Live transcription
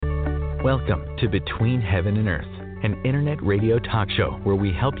Welcome to Between Heaven and Earth, an internet radio talk show where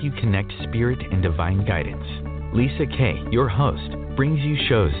we help you connect spirit and divine guidance. Lisa Kay, your host, brings you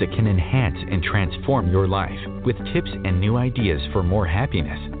shows that can enhance and transform your life with tips and new ideas for more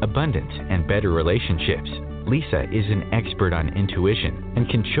happiness, abundance, and better relationships. Lisa is an expert on intuition and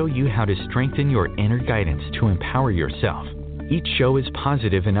can show you how to strengthen your inner guidance to empower yourself. Each show is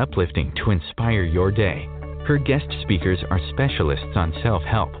positive and uplifting to inspire your day. Her guest speakers are specialists on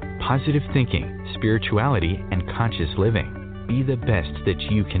self-help, positive thinking, spirituality, and conscious living. Be the best that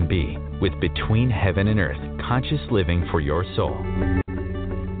you can be with Between Heaven and Earth, conscious living for your soul.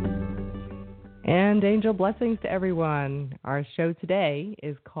 And angel blessings to everyone. Our show today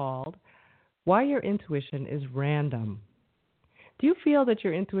is called Why Your Intuition is Random. Do you feel that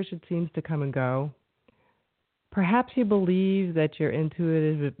your intuition seems to come and go? Perhaps you believe that your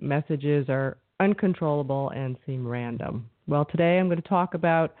intuitive messages are uncontrollable and seem random. Well, today I'm going to talk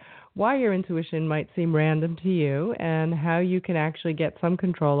about why your intuition might seem random to you and how you can actually get some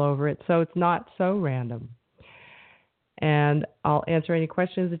control over it so it's not so random. And I'll answer any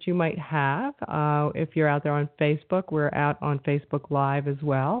questions that you might have. If you're out there on Facebook, we're out on Facebook Live as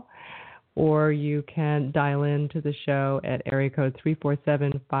well. Or you can dial into the show at area code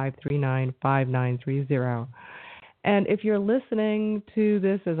 347-539-5930. And if you're listening to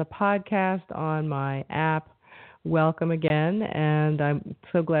this as a podcast on my app, welcome again. And I'm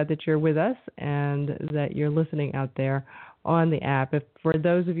so glad that you're with us and that you're listening out there on the app. If for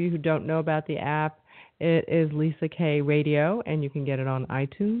those of you who don't know about the app, it is Lisa Kay Radio, and you can get it on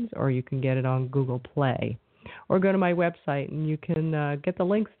iTunes or you can get it on Google Play. Or go to my website, and you can get the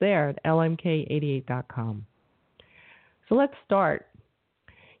links there at lmk88.com. So let's start.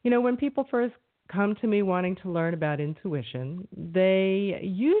 You know, when people first come to me wanting to learn about intuition, they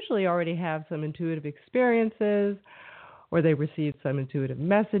usually already have some intuitive experiences or they received some intuitive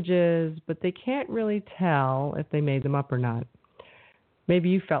messages, but they can't really tell if they made them up or not. Maybe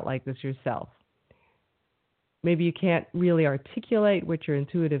you felt like this yourself. Maybe you can't really articulate what your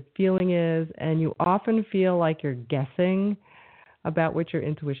intuitive feeling is, and you often feel like you're guessing about what your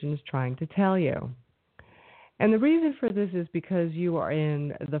intuition is trying to tell you. And the reason for this is because you are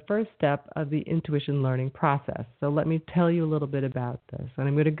in the first step of the intuition learning process. So let me tell you a little bit about this. And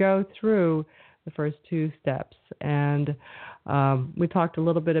I'm going to go through the first two steps. And we talked a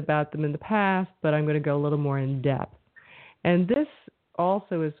little bit about them in the past, but I'm going to go a little more in depth. And this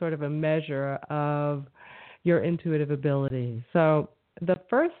also is sort of a measure of your intuitive ability. So the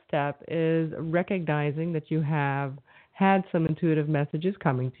first step is recognizing that you have had some intuitive messages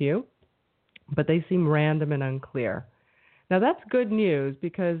coming to you, but they seem random and unclear. Now that's good news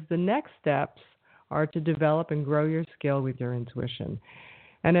because the next steps are to develop and grow your skill with your intuition.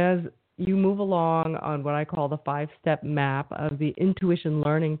 And as you move along on what I call the 5-step map of the intuition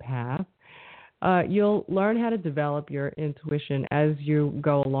learning path, you'll learn how to develop your intuition as you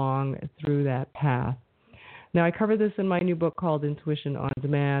go along through that path. Now, I cover this in my new book called Intuition on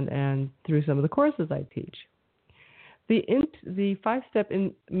Demand and through some of the courses I teach. The 5-step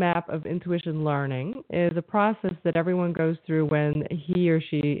map of intuition learning is a process that everyone goes through when he or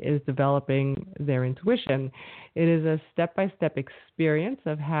she is developing their intuition. It is a step-by-step experience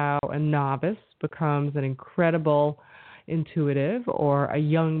of how a novice becomes an incredible intuitive, or a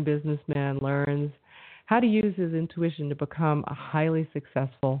young businessman learns how to use his intuition to become a highly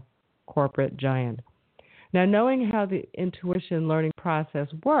successful corporate giant. Now, knowing how the intuition learning process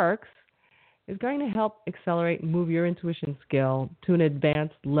works is going to help accelerate and move your intuition skill to an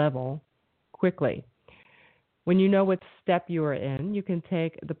advanced level quickly. When you know what step you are in, you can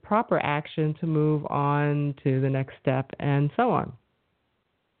take the proper action to move on to the next step and so on.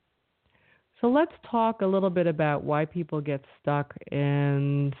 So let's talk a little bit about why people get stuck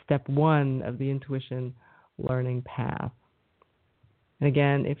in step 1 of the intuition learning path. And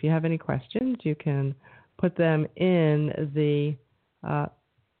again, if you have any questions, you can put them in the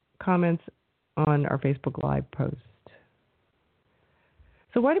comments on our Facebook Live post.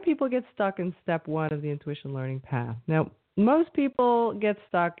 So why do people get stuck in step 1 of the intuition learning path? Now, most people get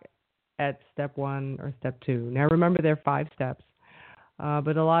stuck at step 1 or step 2. Now, remember, there are 5 steps,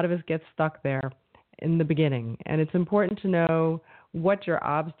 but a lot of us get stuck there in the beginning. And it's important to know what your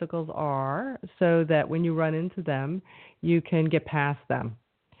obstacles are so that when you run into them, you can get past them.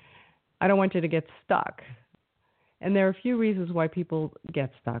 I don't want you to get stuck. And there are a few reasons why people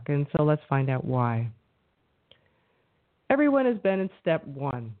get stuck, and so let's find out why. Everyone has been in step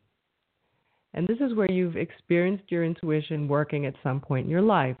 1, and this is where you've experienced your intuition working at some point in your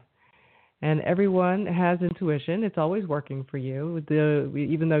life. And everyone has intuition. It's always working for you.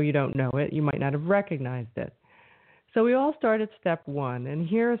 Even though you don't know it, you might not have recognized it. So we all start at step one, and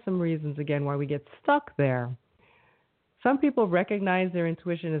here are some reasons, again, why we get stuck there. Some people recognize their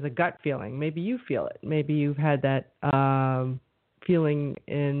intuition as a gut feeling. Maybe you feel it. Maybe you've had that feeling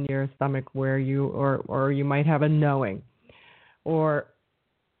in your stomach where you, or you might have a knowing. Or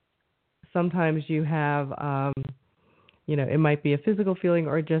sometimes you have, it might be a physical feeling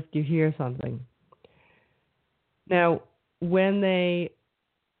or just you hear something. Now, when they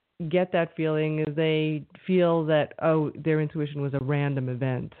get that feeling, they feel that, their intuition was a random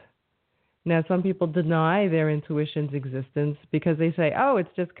event. Now, some people deny their intuition's existence because they say, it's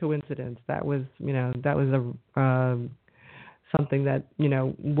just coincidence. That was something that,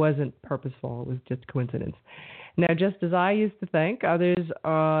 wasn't purposeful. It was just coincidence. Now, just as I used to think, others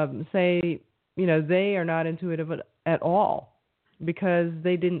say, they are not intuitive at all because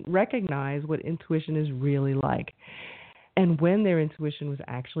they didn't recognize what intuition is really like and when their intuition was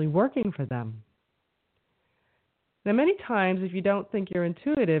actually working for them. Now, many times, if you don't think you're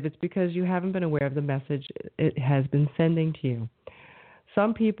intuitive, it's because you haven't been aware of the message it has been sending to you.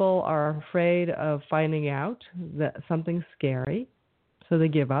 Some people are afraid of finding out that something's scary, so they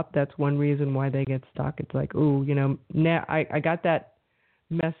give up. That's one reason why they get stuck. It's like, now I got that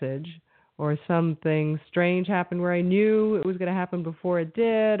message, or something strange happened where I knew it was going to happen before it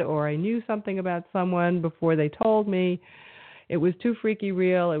did, or I knew something about someone before they told me. It was too freaky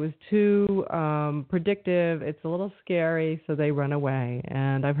real. It was too predictive. It's a little scary, so they run away.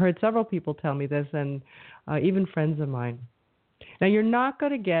 And I've heard several people tell me this, and even friends of mine. Now, you're not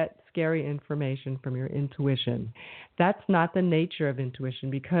going to get scary information from your intuition. That's not the nature of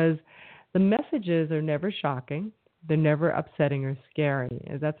intuition because the messages are never shocking. They're never upsetting or scary.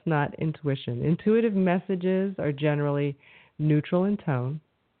 That's not intuition. Intuitive messages are generally neutral in tone,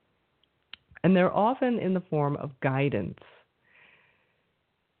 and they're often in the form of guidance.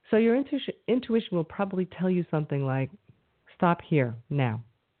 So your intuition will probably tell you something like, stop here, now.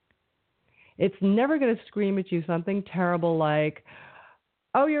 It's never going to scream at you something terrible like,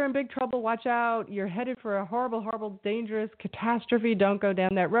 you're in big trouble, watch out, you're headed for a horrible, horrible, dangerous catastrophe, don't go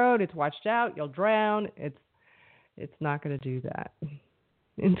down that road, it's watched out, you'll drown. It's not going to do that.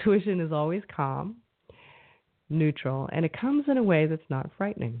 Intuition is always calm, neutral, and it comes in a way that's not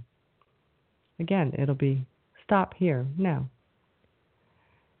frightening. Again, it'll be, stop here, now.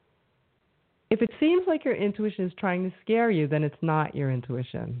 If it seems like your intuition is trying to scare you, then it's not your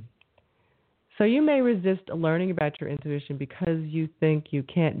intuition. So you may resist learning about your intuition because you think you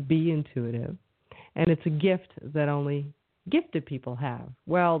can't be intuitive, and it's a gift that only gifted people have.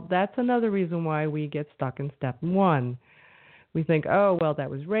 Well, that's another reason why we get stuck in step one. We think, that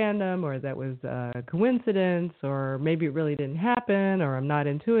was random, or that was a coincidence, or maybe it really didn't happen, or I'm not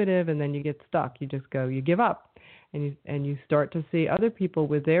intuitive, and then you get stuck. You just go, you give up. And you start to see other people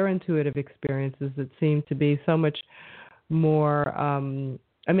with their intuitive experiences that seem to be so much more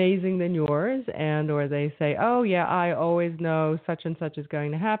amazing than yours, or they say, I always know such and such is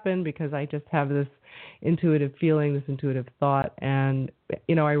going to happen because I just have this intuitive feeling, this intuitive thought, and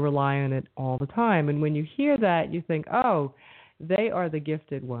I rely on it all the time. And when you hear that, you think, they are the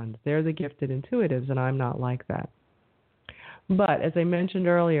gifted ones. They're the gifted intuitives, and I'm not like that. But as I mentioned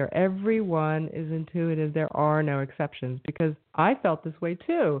earlier, everyone is intuitive. There are no exceptions because I felt this way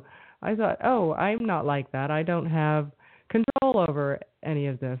too. I thought, I'm not like that. I don't have control over any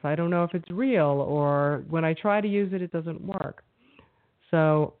of this. I don't know if it's real, or when I try to use it, it doesn't work.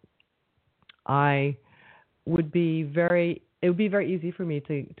 So it would be very easy for me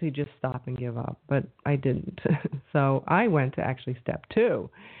to just stop and give up, but I didn't. So I went to actually step two,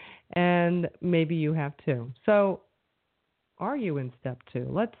 and maybe you have too. So are you in step two?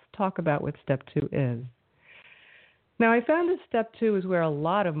 Let's talk about what step two is. Now, I found that step two is where a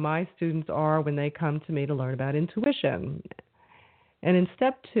lot of my students are when they come to me to learn about intuition. And in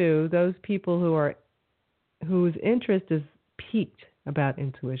step two, those people whose interest is piqued about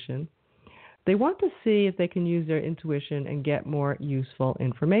intuition, they want to see if they can use their intuition and get more useful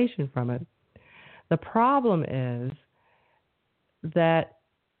information from it. The problem is that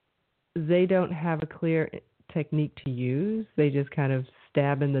they don't have a clear technique to use. They just kind of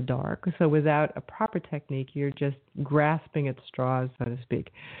stab in the dark. So without a proper technique, you're just grasping at straws, so to speak,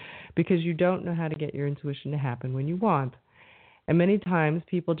 because you don't know how to get your intuition to happen when you want. And many times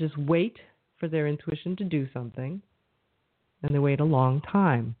people just wait for their intuition to do something, and they wait a long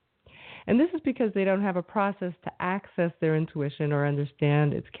time. And this is because they don't have a process to access their intuition or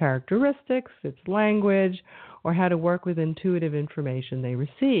understand its characteristics, its language, or how to work with intuitive information they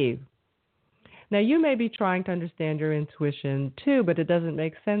receive. Now, you may be trying to understand your intuition too, but it doesn't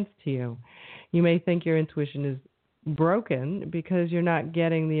make sense to you. You may think your intuition is broken because you're not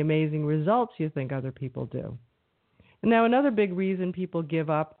getting the amazing results you think other people do. Now, another big reason people give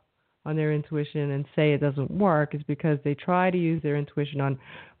up on their intuition and say it doesn't work is because they try to use their intuition on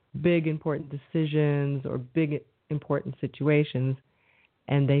big important decisions or big important situations,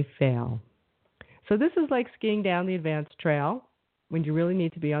 and they fail. So this is like skiing down the advanced trail when you really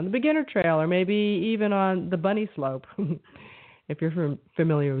need to be on the beginner trail, or maybe even on the bunny slope if you're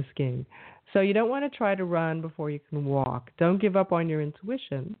familiar with skiing. So you don't want to try to run before you can walk. Don't give up on your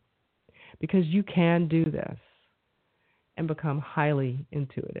intuition, because you can do this and become highly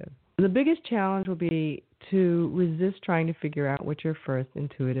intuitive. The biggest challenge will be to resist trying to figure out what your first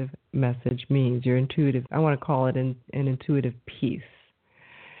intuitive message means. Your intuitive, I want to call it an intuitive piece.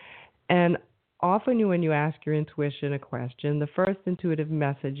 And often when you ask your intuition a question, the first intuitive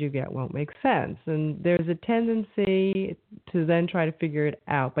message you get won't make sense. And there's a tendency to then try to figure it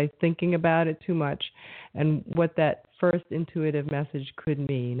out by thinking about it too much and what that first intuitive message could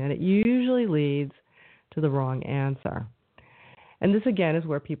mean. And it usually leads to the wrong answer. And this, again, is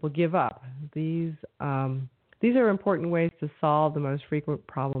where people give up. These are important ways to solve the most frequent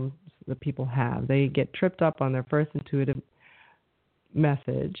problems that people have. They get tripped up on their first intuitive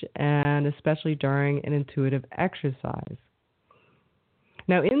message, and especially during an intuitive exercise.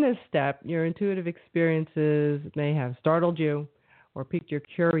 Now, in this step, your intuitive experiences may have startled you or piqued your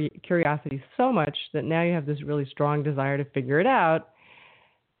curiosity so much that now you have this really strong desire to figure it out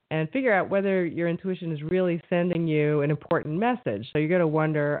and figure out whether your intuition is really sending you an important message. So you're going to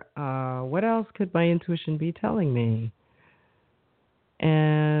wonder, what else could my intuition be telling me?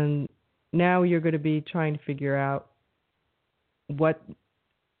 And now you're going to be trying to figure out what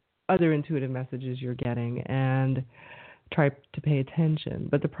other intuitive messages you're getting and try to pay attention.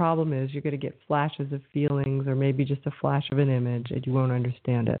 But the problem is you're going to get flashes of feelings or maybe just a flash of an image and you won't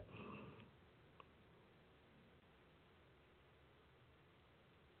understand it.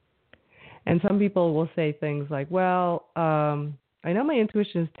 And some people will say things like, well, I know my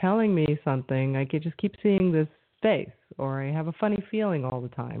intuition is telling me something. I just keep seeing this face, or I have a funny feeling all the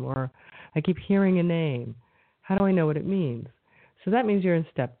time, or I keep hearing a name. How do I know what it means? So that means you're in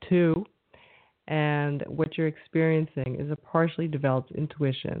step 2, and what you're experiencing is a partially developed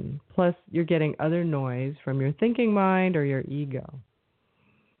intuition. Plus, you're getting other noise from your thinking mind or your ego.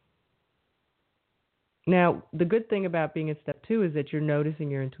 Now, the good thing about being in step 2 is that you're noticing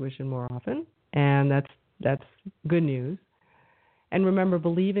your intuition more often, and that's good news. And remember,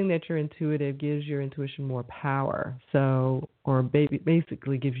 believing that you're intuitive gives your intuition more power. Or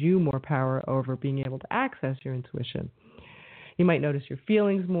basically gives you more power over being able to access your intuition. You might notice your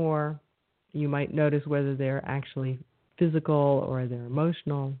feelings more. You might notice whether they're actually physical or they're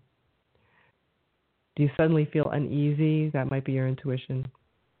emotional. Do you suddenly feel uneasy? That might be your intuition.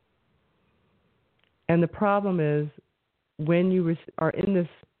 And the problem is when you are in this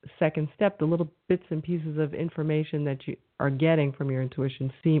second step, the little bits and pieces of information that you are getting from your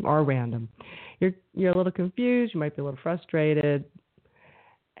intuition are random. You're a little confused. You might be a little frustrated.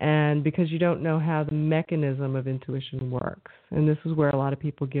 And because you don't know how the mechanism of intuition works. And this is where a lot of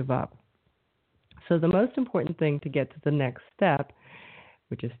people give up. So the most important thing to get to the next step,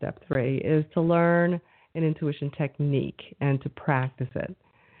 which is step 3, is to learn an intuition technique and to practice it.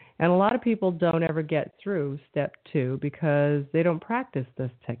 And a lot of people don't ever get through step 2 because they don't practice this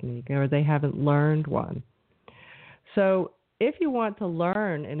technique or they haven't learned one. So if you want to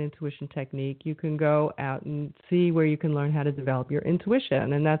learn an intuition technique, you can go out and see where you can learn how to develop your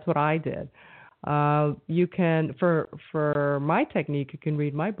intuition, and that's what I did. You can, for my technique, you can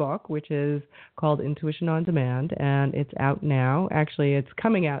read my book, which is called Intuition on Demand, and it's out now. Actually, it's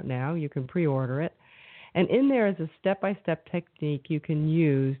coming out now. You can pre-order it. And in there is a step-by-step technique you can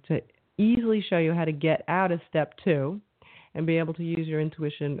use to easily show you how to get out of step 2 and be able to use your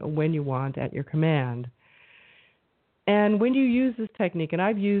intuition when you want at your command. And when you use this technique, and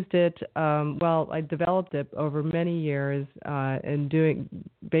I've used it, I developed it over many years and doing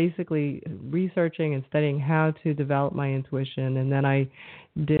basically researching and studying how to develop my intuition. And then I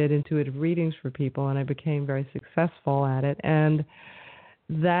did intuitive readings for people, and I became very successful at it. And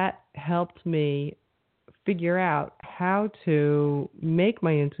that helped me figure out how to make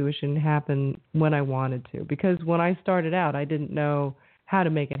my intuition happen when I wanted to. Because when I started out, I didn't know how to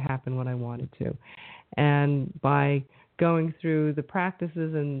make it happen when I wanted to. And by going through the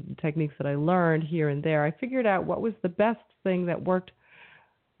practices and techniques that I learned here and there, I figured out what was the best thing that worked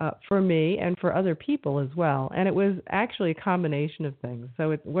for me and for other people as well. And it was actually a combination of things.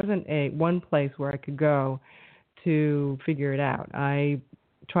 So it wasn't one place where I could go to figure it out. I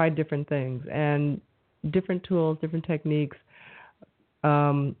tried different things, and different tools, different techniques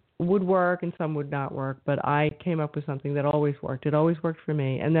would work and some would not work, but I came up with something that always worked. It always worked for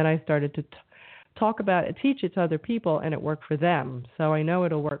me. And then I started to teach it to other people, and it worked for them. So I know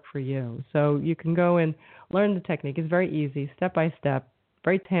it'll work for you. So you can go and learn the technique. It's very easy, step by step,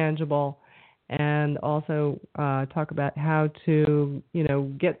 very tangible, and also talk about how to,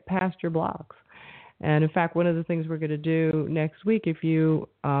 get past your blocks. And in fact, one of the things we're going to do next week, if you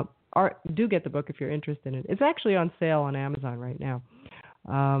do get the book, if you're interested in it, it's actually on sale on Amazon right now.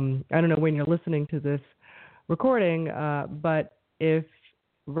 I don't know when you're listening to this recording, but if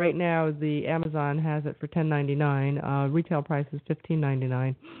right now the Amazon has it for $10.99, retail price is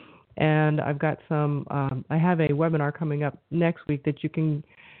 $15.99, and I've got I have a webinar coming up next week that you can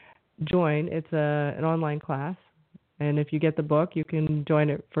join. It's an online class, and if you get the book, you can join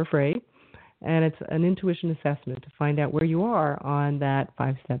it for free. And it's an intuition assessment to find out where you are on that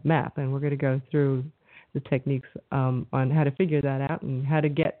 5-step map. And we're going to go through the techniques on how to figure that out and how to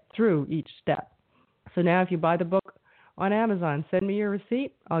get through each step. So now if you buy the book on Amazon, send me your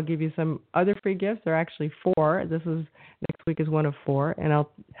receipt. I'll give you some other free gifts. There are actually 4. Next week is one of 4. And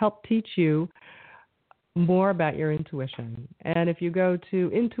I'll help teach you more about your intuition. And if you go to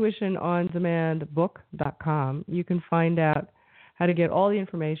intuitionondemandbook.com, you can find out how to get all the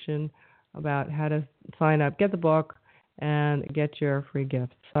information about how to sign up, get the book, and get your free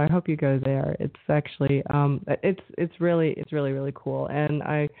gifts. So I hope you go there. It's actually it's really cool, and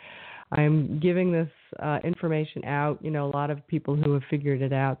I'm giving this information out. A lot of people who have figured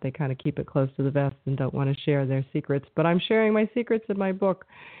it out, they kind of keep it close to the vest and don't want to share their secrets. But I'm sharing my secrets in my book.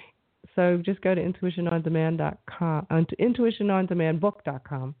 So just go to intuitionondemand.com, to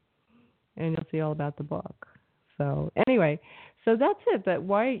intuitionondemandbook.com, and you'll see all about the book. So anyway. So that's it, that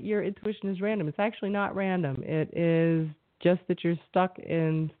why your intuition is random. It's actually not random. It is just that you're stuck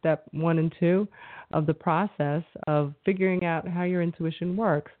in step 1 and 2 of the process of figuring out how your intuition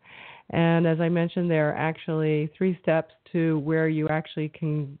works. And as I mentioned, there are actually 3 steps to where you actually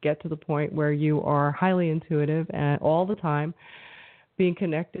can get to the point where you are highly intuitive and all the time being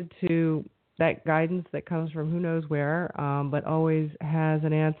connected to that guidance that comes from who knows where, but always has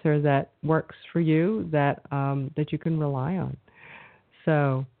an answer that works for you, that you can rely on.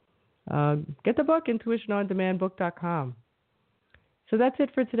 So get the book, intuitionondemandbook.com. So that's it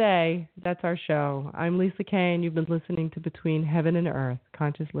for today. That's our show. I'm Lisa Kay, and you've been listening to Between Heaven and Earth,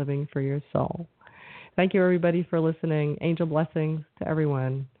 Conscious Living for Your Soul. Thank you, everybody, for listening. Angel blessings to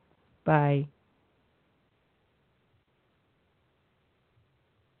everyone. Bye.